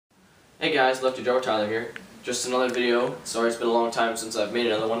Hey guys, leftydrummerTyler here. Just another video. Sorry it's been a long time since I've made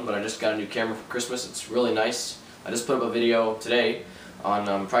another one, but I just got a new camera for Christmas. It's really nice. I just put up a video today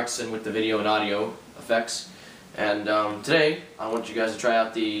on practicing with the video and audio effects. And today I want you guys to try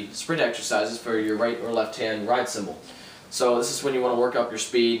out the sprint exercises for your right or left hand ride cymbal. So this is when you want to work up your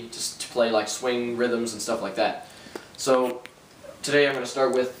speed just to play like swing rhythms and stuff like that. So today I'm going to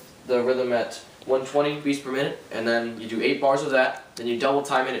start with the rhythm at 120 beats per minute, and then you do 8 bars of that, then you double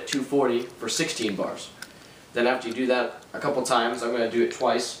time it at 240 for 16 bars. Then after you do that a couple times, I'm going to do it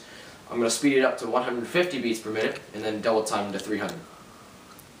twice. I'm going to speed it up to 150 beats per minute, and then double time it to 300.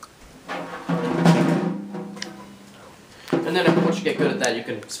 And then once you get good at that, you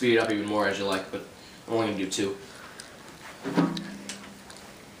can speed it up even more as you like, but I'm only going to do 2.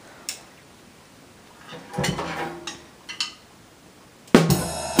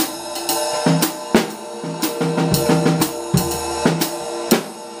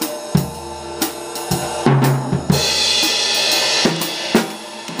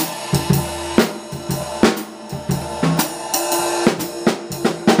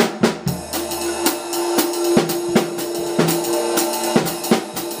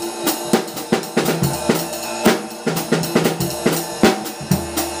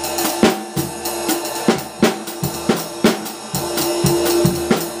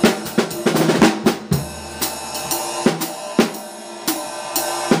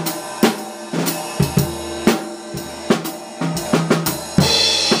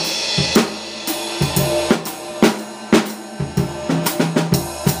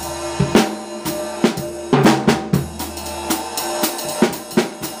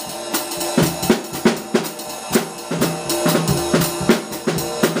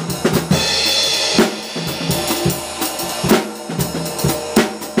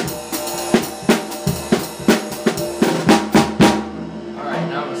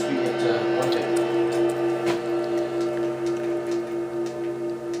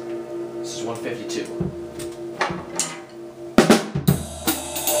 This is 152.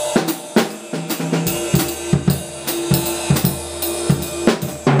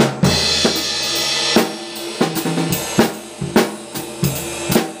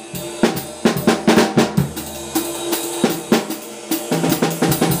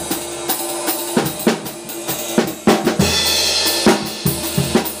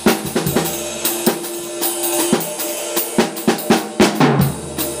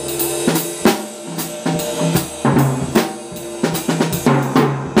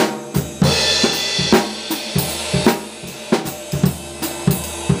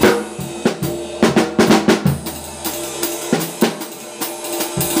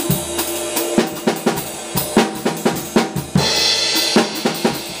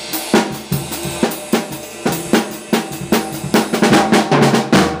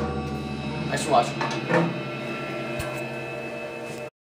 Thanks for watching.